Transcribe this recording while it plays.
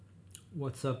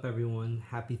What's up, everyone?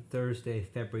 Happy Thursday,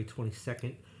 February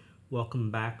 22nd. Welcome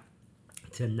back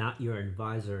to Not Your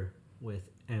Advisor with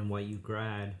NYU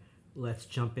Grad. Let's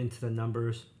jump into the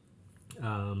numbers.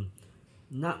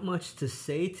 Not much to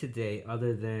say today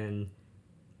other than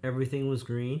everything was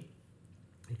green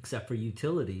except for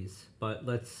utilities, but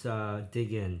let's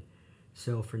dig in.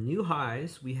 So for new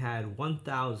highs, we had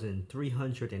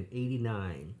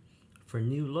 1,389. For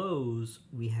new lows,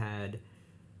 we had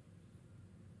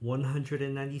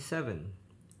 197.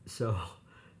 So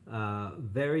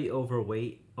very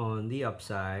overweight on the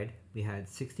upside. We had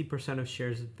 60% of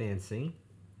shares advancing,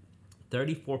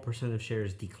 34% of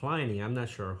shares declining. I'm not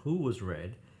sure who was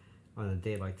red on a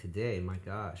day like today. My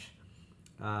gosh.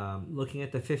 Looking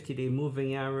at the 50-day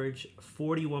moving average,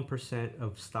 41%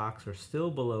 of stocks are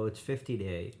still below its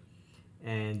 50-day,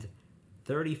 and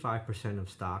 35% of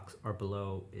stocks are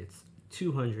below its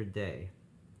 200-day.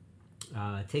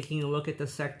 Taking a look at the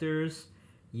sectors,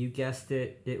 you guessed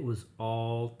it, it was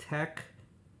all tech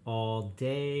all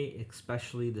day,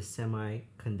 especially the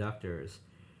semiconductors.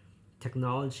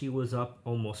 Technology was up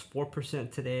almost 4%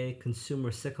 today.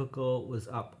 Consumer cyclical was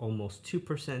up almost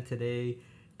 2% today.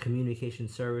 Communication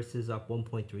services up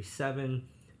 1.37.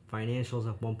 Financials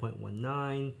up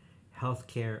 1.19.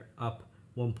 Healthcare up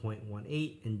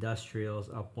 1.18. Industrials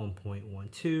up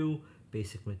 1.12.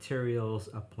 Basic materials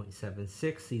up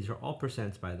 0.76. These are all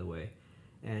percents, by the way.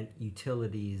 And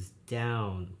utilities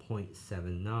down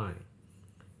 0.79.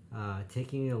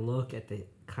 Taking a look at the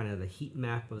kind of the heat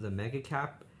map of the mega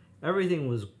cap, everything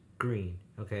was green.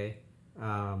 Okay.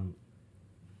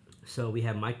 So we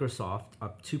have Microsoft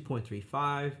up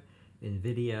 2.35,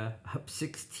 NVDA up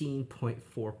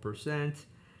 16.4%,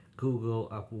 Google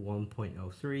up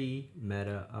 1.03,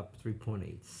 Meta up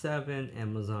 3.87,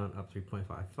 Amazon up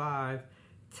 3.55,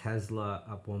 Tesla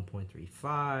up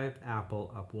 1.35,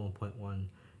 Apple up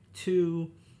 1.12,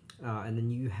 and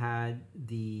then you had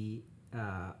the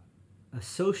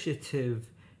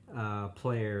associative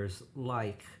players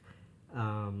like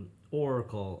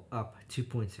Oracle up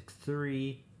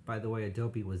 2.63. By the way,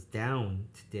 Adobe was down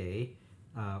today,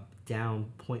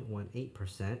 down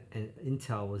 0.18%, and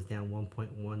Intel was down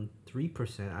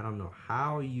 1.13%. I don't know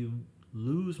how you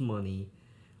lose money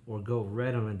or go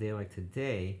red on a day like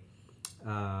today.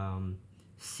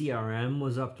 CRM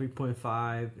was up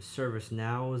 3.5,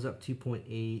 ServiceNow was up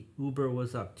 2.8, Uber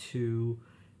was up 2.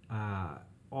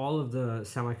 All of the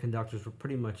semiconductors were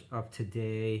pretty much up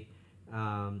today.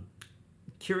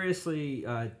 Curiously,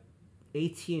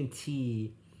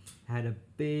 AT&T had a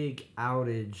big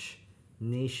outage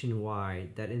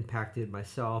nationwide that impacted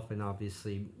myself and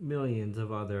obviously millions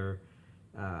of other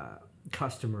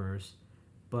customers.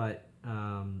 But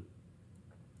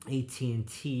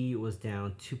AT&T was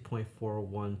down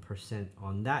 2.41%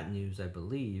 on that news, I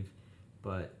believe.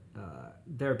 But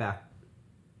they're back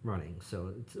running,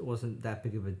 so it wasn't that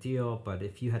big of a deal. But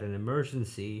if you had an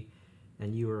emergency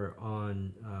and you were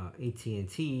on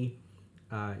AT&T,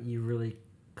 you really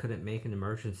couldn't make an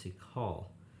emergency call.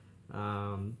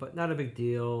 But not a big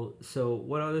deal. So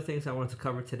what other things I wanted to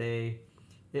cover today?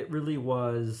 It really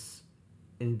was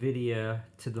NVDA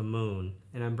to the moon.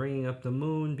 And I'm bringing up the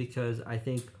moon because I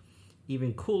think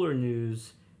even cooler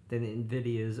news than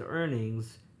NVIDIA's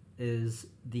earnings is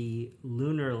the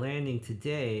lunar landing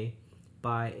today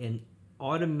by an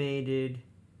automated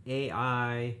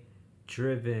AI-driven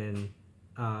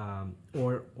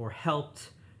or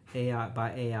helped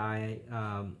AI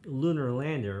lunar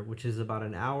lander, which is about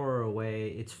an hour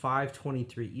away. It's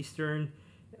 5:23 Eastern.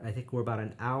 I think we're about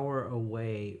an hour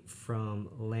away from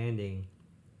landing.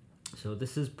 So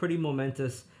this is pretty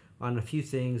momentous on a few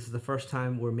things. The first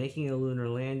time we're making a lunar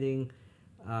landing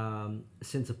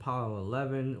since Apollo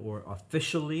 11, or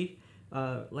officially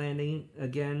landing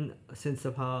again since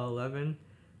Apollo 11.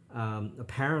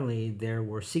 Apparently there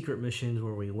were secret missions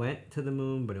where we went to the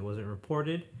moon, but it wasn't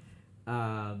reported.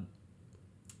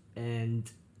 And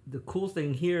the cool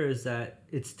thing here is that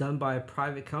it's done by a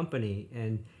private company,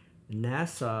 and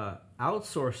NASA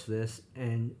outsourced this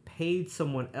and paid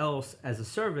someone else as a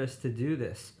service to do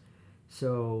this.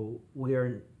 So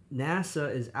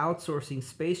NASA is outsourcing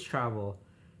space travel.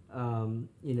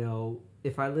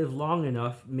 If I live long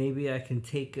enough, maybe I can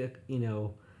take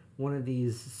one of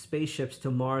these spaceships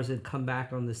to Mars and come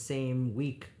back on the same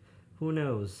week. Who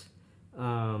knows?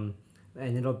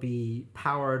 And it'll be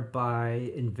powered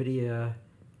by NVIDIA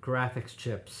graphics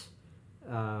chips.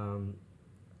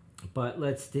 But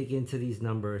let's dig into these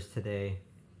numbers today.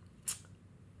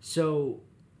 So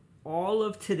all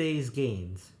of today's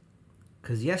gains,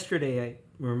 because yesterday, I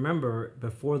remember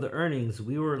before the earnings,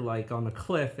 we were like on a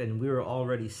cliff and we were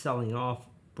already selling off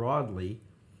broadly.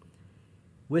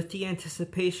 with the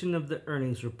anticipation of the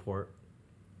earnings report,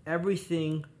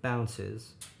 everything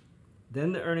bounces.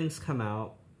 Then the earnings come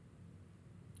out.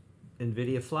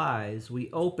 NVIDIA flies. We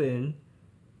open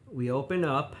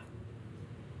up,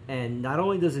 and not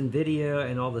only does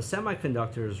NVIDIA and all the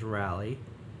semiconductors rally,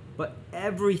 but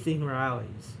everything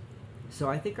rallies. So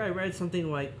I think I read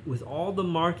something like, with all the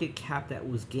market cap that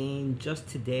was gained just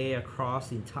today across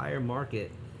the entire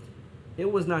market, it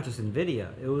was not just NVIDIA.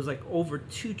 It was like over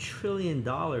 $2 trillion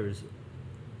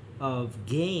of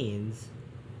gains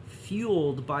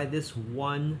fueled by this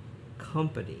one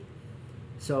company.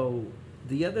 So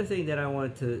the other thing that I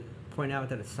wanted to point out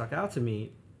that it stuck out to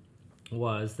me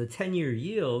was the 10-year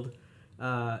yield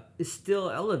is still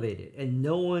elevated, and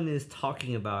no one is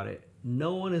talking about it.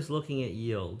 No one is looking at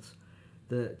yields.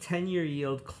 The 10-year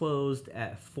yield closed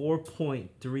at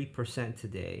 4.3%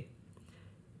 today.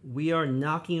 We are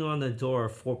knocking on the door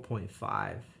of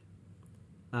 4.5.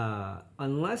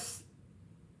 Unless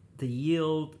the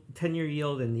yield, 10-year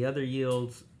yield and the other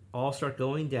yields all start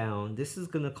going down, this is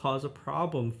going to cause a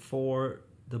problem for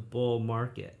the bull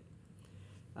market.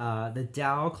 The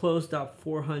Dow closed up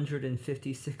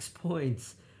 456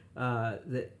 points.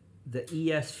 The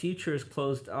ES futures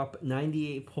closed up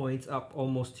 98 points, up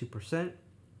almost 2%.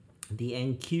 The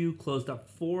NQ closed up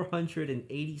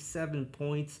 487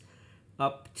 points,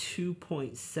 up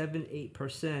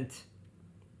 2.78%.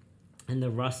 And the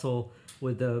Russell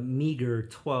with a meager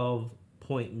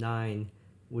 12.9,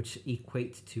 which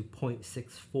equates to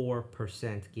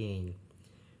 0.64% gain.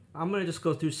 I'm going to just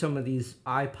go through some of these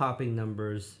eye-popping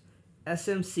numbers.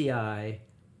 SMCI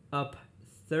up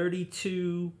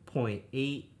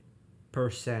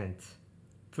 32.8%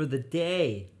 for the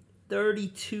day.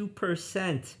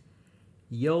 32%.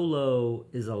 YOLO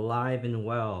is alive and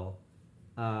well.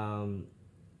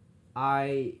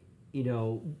 I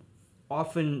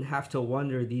often have to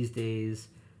wonder these days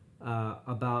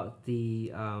about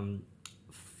the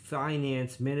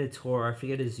Finance Minotaur, I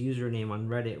forget his username on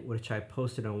Reddit, which I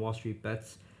posted on Wall Street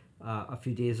Bets a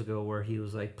few days ago, where he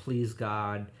was like, please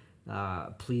God,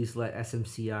 please let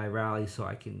SMCI rally so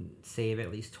I can save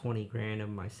at least 20 grand of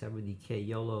my 70K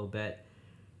YOLO bet.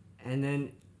 And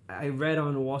then I read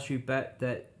on Wall Street Bet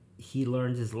that he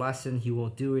learned his lesson, he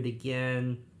won't do it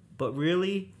again. But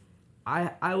really,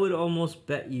 I would almost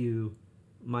bet you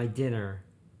my dinner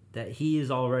that he is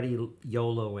already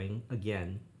YOLOing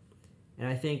again. And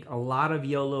I think a lot of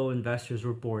YOLO investors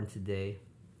were born today.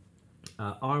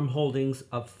 ARM Holdings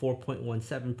up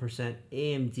 4.17%,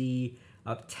 AMD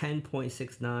up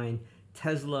 10.69%,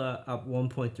 Tesla up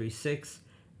 1.36%,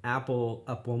 Apple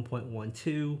up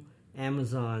 1.12%,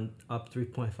 Amazon up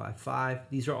 3.55%.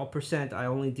 These are all percent. I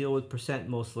only deal with percent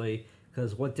mostly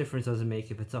because what difference does it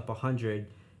make if it's up 100?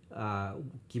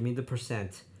 Give me the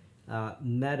percent.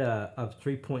 Meta up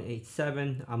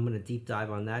 3.87%. I'm going to deep dive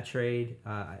on that trade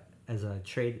as a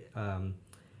trade,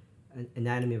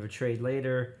 anatomy of a trade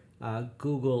later.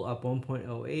 Google up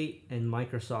 1.08% and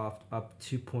Microsoft up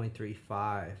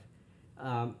 2.35%.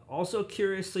 Also,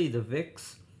 curiously, the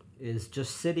VIX is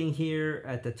just sitting here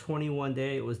at the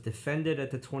 21-day. It was defended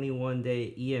at the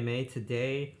 21-day EMA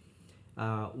today,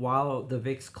 while the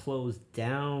VIX closed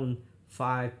down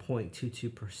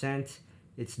 5.22%.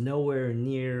 It's nowhere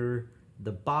near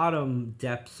the bottom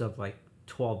depths of like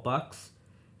 $12.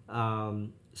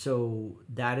 So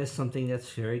that is something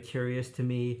that's very curious to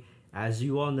me. As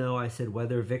you all know, I said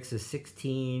whether VIX is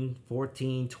 16,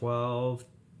 14, 12,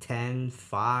 10,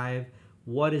 5,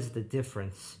 what is the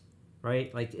difference,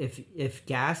 right? Like if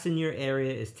gas in your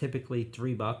area is typically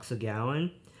 $3 a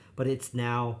gallon, but it's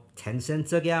now 10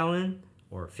 cents a gallon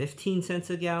or 15 cents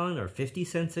a gallon or 50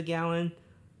 cents a gallon,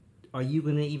 are you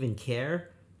going to even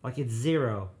care? Like it's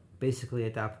zero basically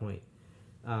at that point.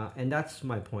 And that's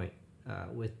my point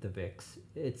with the VIX.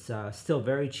 It's still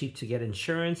very cheap to get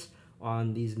insurance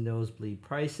on these nosebleed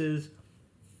prices.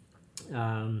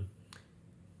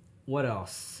 What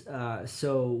else?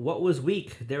 So what was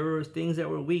weak? There were things that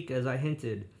were weak, as I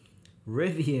hinted.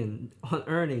 Rivian on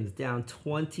earnings down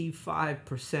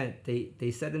 25%.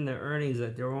 They said in their earnings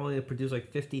that they're only going to produce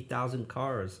like 50,000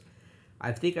 cars.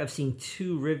 I think I've seen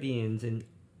 2 Rivians in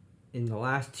the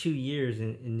last 2 years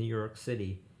in New York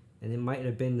City, and it might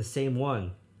have been the same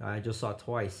one. I just saw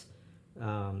twice.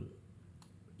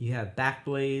 You have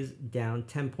Backblaze down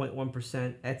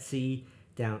 10.1%, Etsy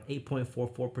down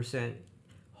 8.44%,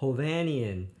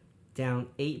 Hovanian down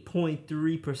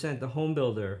 8.3%, the home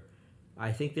builder.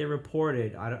 I think they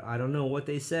reported, I don't know what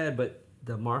they said, but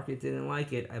the market didn't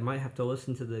like it. I might have to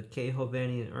listen to the K.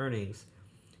 Hovanian earnings.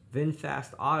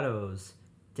 VinFast Autos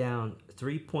down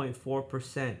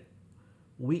 3.4%.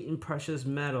 Wheaton Precious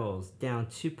Metals down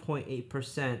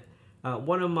 2.8%.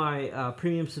 One of my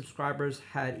premium subscribers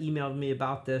had emailed me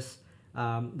about this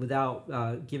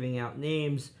without giving out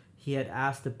names. He had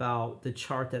asked about the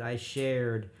chart that I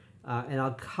shared, and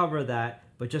I'll cover that.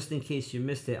 But just in case you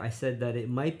missed it, I said that it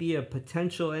might be a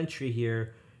potential entry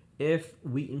here if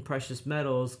wheat and precious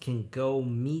metals can go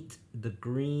meet the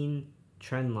green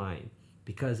trend line,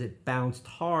 because it bounced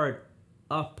hard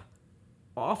up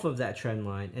off of that trend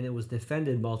line and it was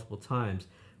defended multiple times.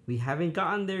 We haven't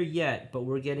gotten there yet, but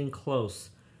we're getting close.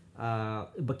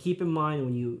 But keep in mind,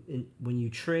 when you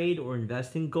trade or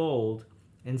invest in gold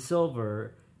and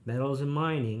silver, metals and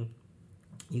mining,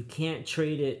 you can't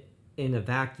trade it in a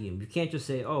vacuum. You can't just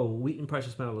say, oh, wheat and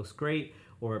precious metal looks great,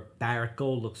 or Barrick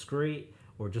Gold looks great,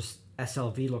 or just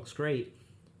SLV looks great.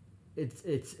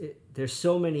 There's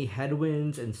so many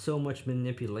headwinds and so much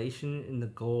manipulation in the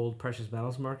gold precious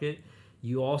metals market.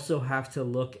 You also have to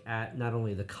look at not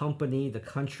only the company, the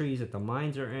countries that the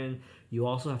mines are in, you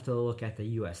also have to look at the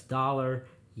US dollar,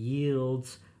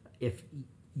 yields. If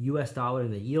US dollar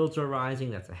and the yields are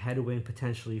rising, that's a headwind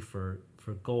potentially for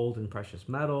gold and precious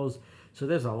metals. So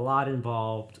there's a lot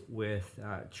involved with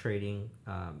trading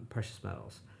precious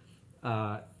metals.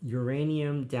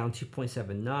 Uranium down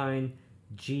 2.79,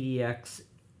 GDX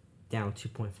down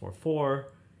 2.44.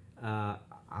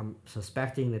 I'm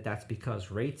suspecting that that's because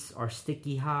rates are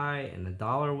sticky high and the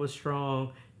dollar was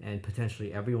strong, and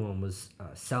potentially everyone was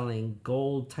selling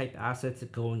gold type assets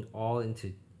going all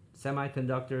into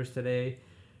semiconductors today.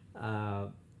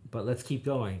 But let's keep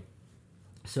going.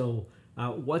 So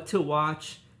what to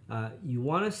watch? You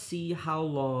want to see how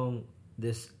long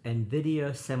this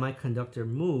NVIDIA semiconductor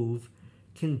move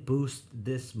can boost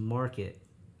this market,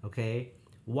 okay?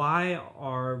 Why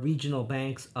are regional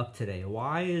banks up today?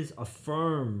 Why is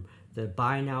Affirm, the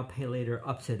buy now, pay later,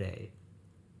 up today?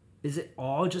 Is it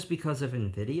all just because of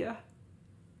NVIDIA?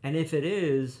 And if it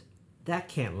is, that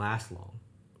can't last long,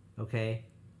 okay?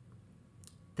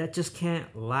 That just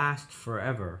can't last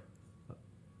forever.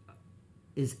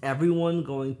 Is everyone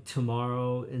going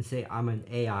tomorrow and say, I'm an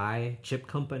AI chip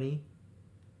company?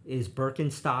 Is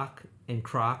Birkenstock and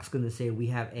Crocs going to say, we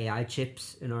have AI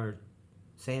chips in our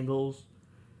sandals?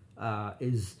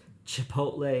 Is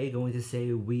Chipotle going to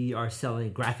say, we are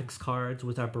selling graphics cards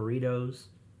with our burritos?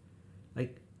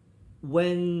 Like,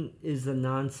 when is the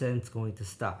nonsense going to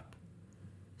stop?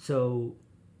 So,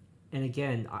 and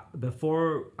again,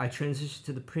 before I transition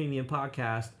to the premium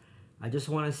podcast, I just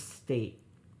want to state,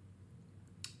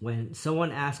 when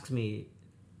someone asks me,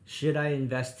 should I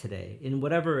invest today in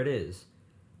whatever it is,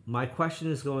 my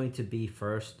question is going to be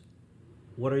first,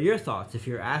 what are your thoughts? If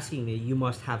you're asking me, you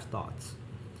must have thoughts.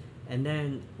 And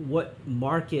then, what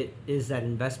market is that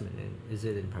investment in? Is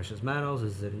it in precious metals?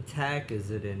 Is it in tech?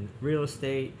 Is it in real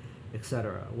estate,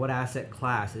 etc.? What asset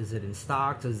class? Is it in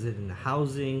stocks? Is it in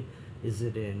housing? Is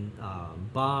it in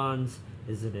bonds?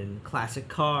 Is it in classic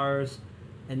cars?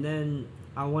 And then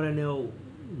I want to know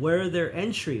where their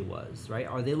entry was, right?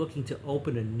 Are they looking to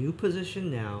open a new position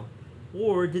now?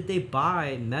 Or did they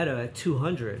buy Meta at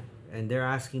 200? And they're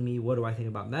asking me, what do I think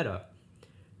about Meta?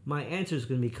 My answer is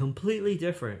going to be completely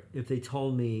different if they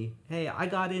told me, hey, I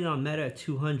got in on Meta at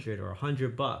 200 or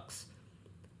 $100,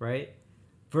 right?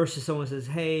 Versus someone says,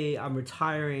 hey, I'm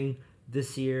retiring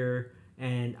this year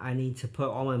and I need to put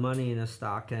all my money in a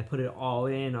stock and I put it all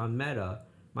in on Meta.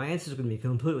 My answer is going to be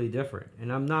completely different.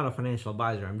 And I'm not a financial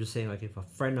advisor. I'm just saying, like, if a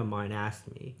friend of mine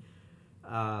asked me.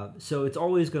 So it's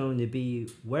always going to be,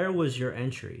 where was your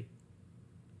entry?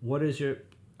 What is your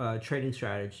trading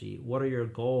strategy? What are your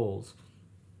goals?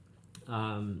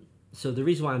 So the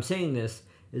reason why I'm saying this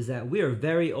is that we are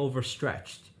very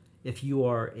overstretched if you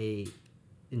are a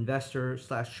investor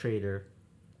 / trader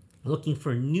looking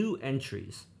for new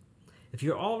entries. If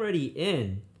you're already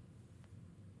in,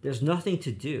 there's nothing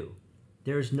to do.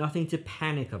 There's nothing to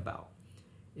panic about.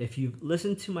 If you've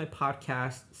listened to my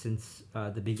podcast since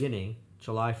the beginning,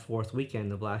 July 4th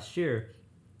weekend of last year,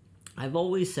 I've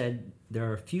always said there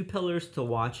are a few pillars to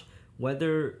watch,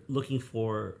 whether looking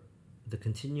for the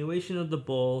continuation of the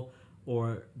bull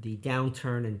or the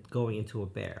downturn and going into a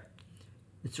bear.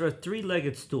 It's a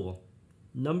three-legged stool.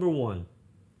 Number one,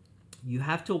 you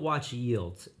have to watch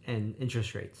yields and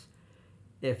interest rates.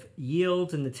 If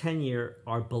yields in the 10-year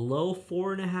are below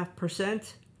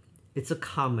 4.5%, it's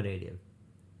accommodative.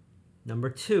 Number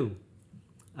two,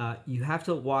 you have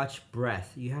to watch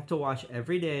breadth. You have to watch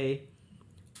every day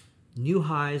new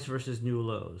highs versus new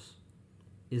lows.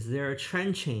 Is there a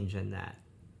trend change in that?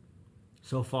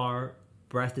 So far,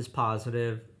 breadth is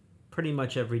positive. Pretty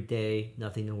much every day,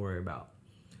 nothing to worry about.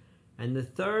 And the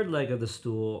third leg of the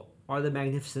stool are the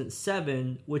Magnificent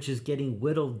Seven, which is getting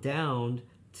whittled down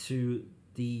to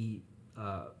the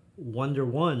Wonder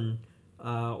One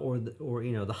or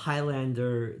the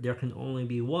Highlander, there can only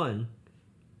be one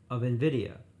of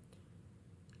NVIDIA.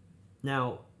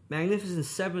 Now, Magnificent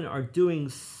Seven are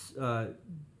doing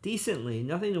decently,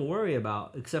 nothing to worry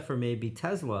about except for maybe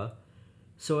Tesla.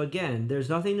 So again, there's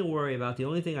nothing to worry about. The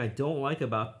only thing I don't like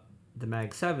about the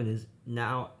Mag 7 is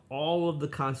now all of the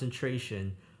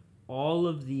concentration, all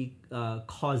of the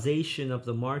causation of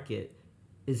the market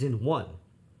is in one.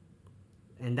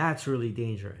 And that's really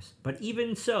dangerous. But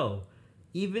even so,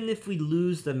 even if we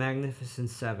lose the Magnificent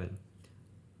Seven,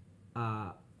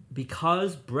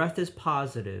 because breadth is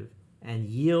positive and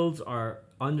yields are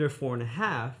under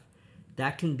 4.5,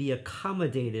 that can be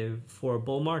accommodative for a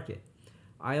bull market.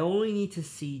 I only need to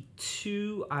see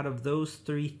 2 out of those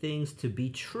 3 things to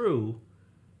be true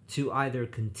to either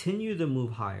continue the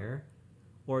move higher,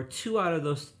 or 2 out of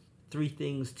those 3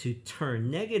 things to turn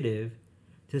negative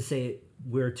to say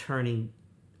we're turning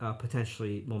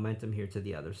potentially momentum here to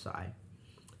the other side.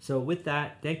 So with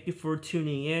that, thank you for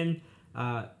tuning in.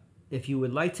 If you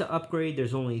would like to upgrade,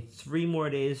 there's only 3 more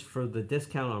days for the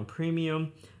discount on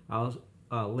premium. I'll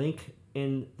link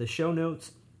in the show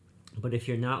notes. But if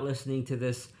you're not listening to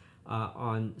this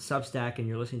on Substack and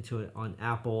you're listening to it on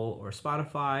Apple or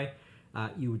Spotify,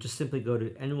 you would just simply go to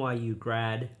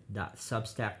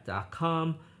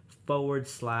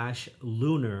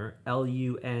nyugrad.substack.com/lunar,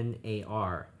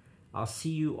 LUNAR. I'll see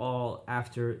you all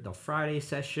after the Friday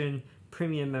session.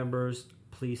 Premium members,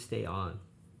 please stay on.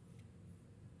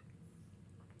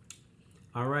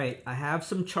 All right, I have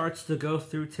some charts to go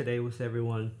through today with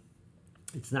everyone.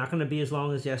 It's not going to be as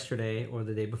long as yesterday or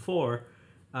the day before,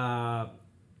 but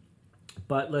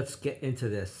let's get into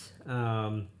this.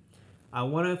 I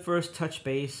want to first touch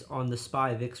base on the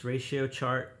SPY-VIX ratio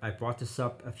chart. I brought this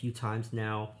up a few times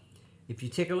now. If you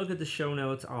take a look at the show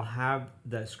notes, I'll have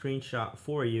the screenshot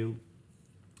for you.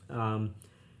 I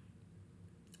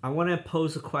want to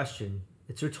pose a question.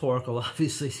 It's rhetorical,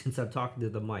 obviously, since I'm talking to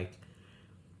the mic.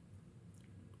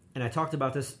 And I talked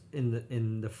about this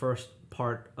in the first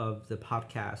part of the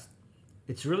podcast.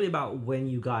 It's really about when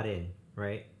you got in,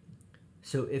 right?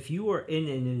 So if you were in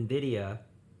an NVIDIA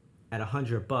at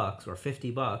 $100 or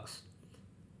 $50,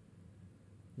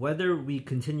 whether we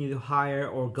continue higher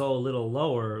or go a little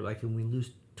lower, like when we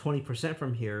lose 20%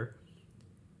 from here,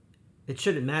 it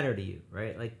shouldn't matter to you,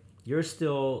 right? Like you're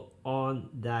still on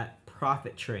that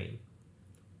profit train.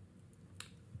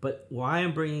 But why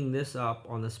I'm bringing this up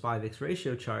on the SPY-VIX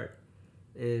ratio chart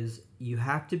is you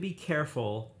have to be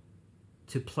careful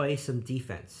to play some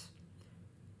defense.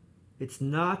 It's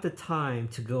not the time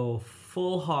to go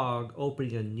full hog,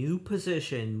 opening a new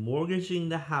position, mortgaging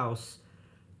the house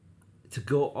to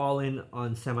go all in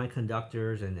on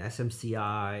semiconductors and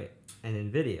SMCI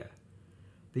and NVIDIA.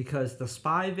 Because the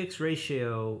SPY-VIX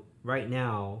ratio right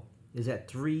now is at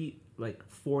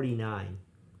 349.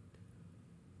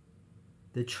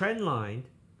 The trend line,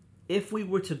 if we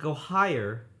were to go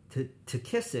higher to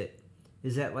kiss it,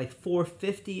 is at like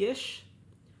 450-ish.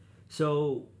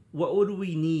 So what would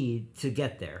we need to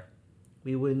get there?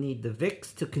 We would need the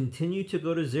VIX to continue to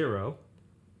go to 0,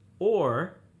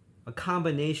 or a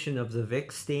combination of the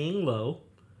VIX staying low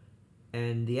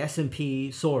and the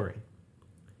S&P soaring.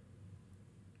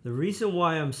 The reason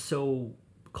why I'm so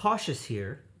cautious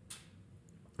here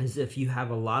is if you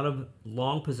have a lot of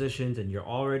long positions and you're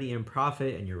already in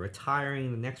profit and you're retiring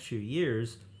in the next few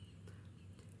years,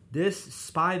 this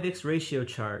SPY-VIX ratio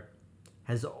chart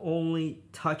has only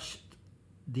touched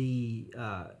the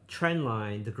trend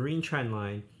line, the green trend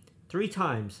line, 3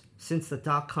 times since the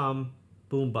dot-com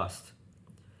boom bust.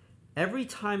 Every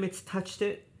time it's touched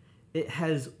it, it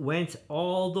has went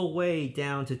all the way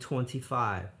down to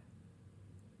 25.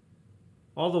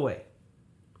 All the way.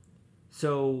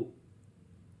 So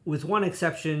with one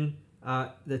exception,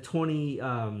 the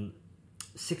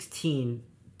 2016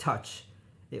 touch,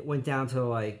 it went down to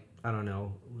like, I don't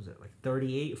know, what was it, like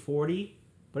 38, 40?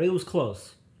 But it was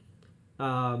close.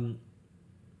 So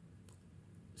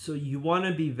you want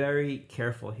to be very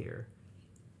careful here.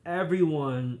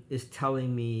 Everyone is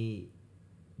telling me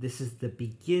this is the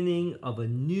beginning of a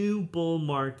new bull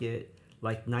market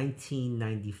like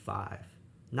 1995.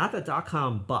 Not the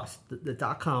dot-com bust, the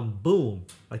dot-com boom,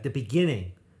 like the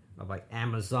beginning of like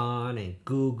Amazon and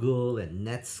Google and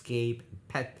Netscape,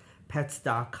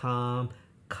 Pets.com,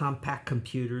 compact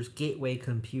computers, gateway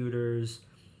computers,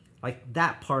 like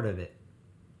that part of it.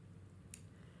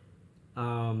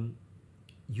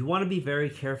 You want to be very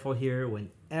careful here when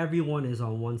everyone is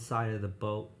on one side of the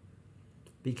boat,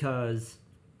 because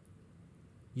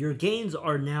your gains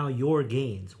are now your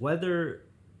gains. Whether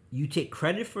you take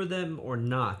credit for them or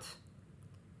not,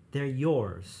 they're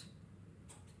yours.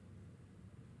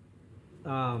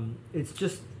 It's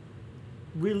just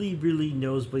really, really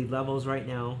nosebleed levels right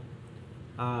now.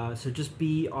 So just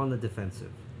be on the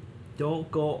defensive.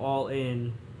 Don't go all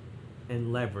in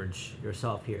and leverage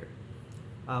yourself here.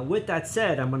 With that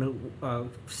said, I'm going to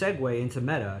segue into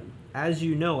Meta. As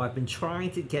you know, I've been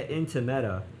trying to get into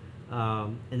Meta,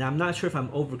 and I'm not sure if I'm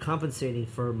overcompensating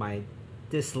for my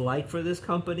dislike for this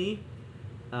company.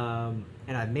 And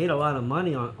I made a lot of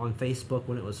money on Facebook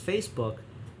when it was Facebook,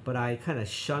 but I kind of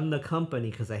shunned the company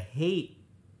because I hate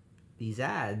these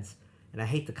ads and I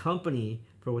hate the company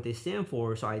for what they stand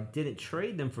for, so I didn't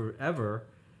trade them forever.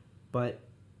 But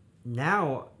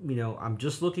now, I'm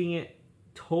just looking at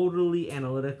totally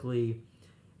analytically,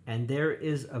 and there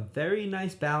is a very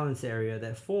nice balance area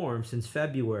that formed since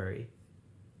February.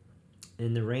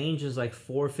 And the range is like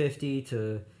 450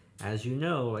 to, as you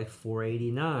know, like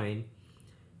 489.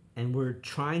 And we're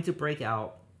trying to break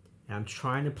out, and I'm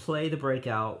trying to play the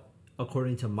breakout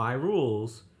according to my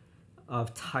rules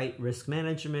of tight risk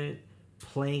management,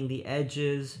 playing the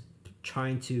edges,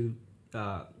 trying to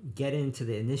get into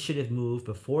the initiative move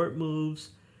before it moves.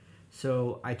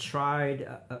 So I tried,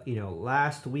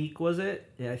 last week was it?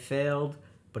 I failed,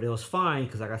 but it was fine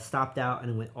because I got stopped out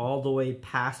and it went all the way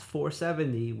past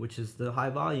 470, which is the high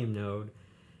volume node.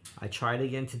 I tried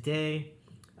again today,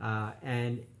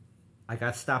 and I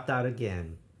got stopped out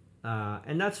again.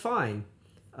 And that's fine.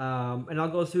 And I'll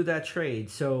go through that trade.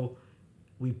 So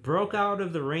we broke out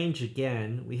of the range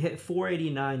again. We hit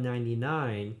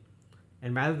 489.99.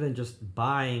 And rather than just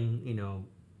buying,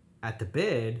 at the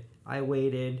bid, I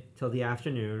waited till the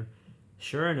afternoon.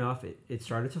 Sure enough, it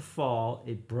started to fall.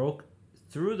 It broke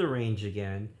through the range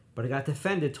again, but it got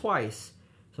defended twice.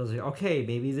 So I was like, okay,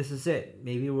 maybe this is it.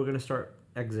 Maybe we're going to start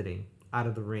exiting out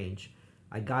of the range.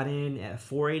 I got in at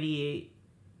 488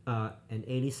 and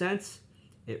 80 cents.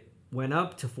 It went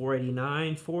up to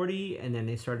 489.40, and then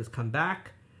it started to come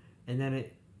back, and then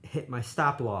it hit my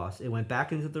stop loss. It went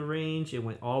back into the range. It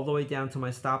went all the way down to my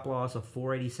stop loss of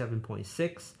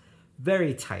 487.6.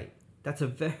 Very tight. That's a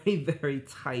very, very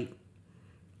tight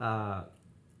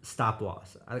stop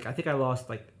loss. I think I lost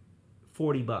like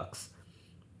 $40.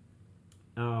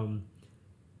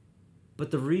 But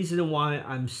the reason why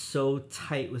I'm so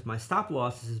tight with my stop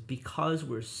losses is because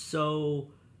we're so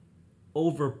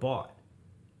overbought.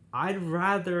 I'd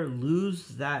rather lose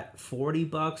that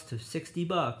 $40 to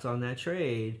 $60 on that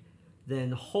trade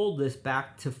than hold this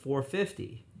back to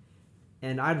 450.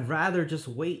 And I'd rather just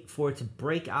wait for it to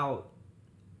break out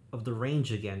of the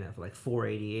range again at like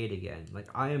 488 again. Like,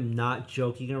 I am not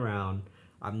joking around.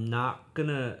 I'm not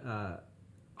gonna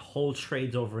hold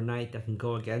trades overnight that can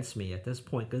go against me at this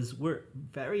point because we're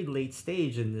very late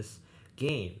stage in this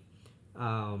game.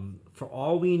 For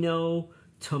all we know,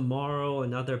 tomorrow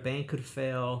another bank could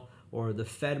fail, or the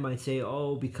Fed might say,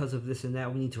 oh, because of this and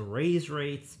that, we need to raise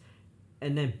rates.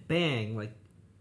 And then bang, like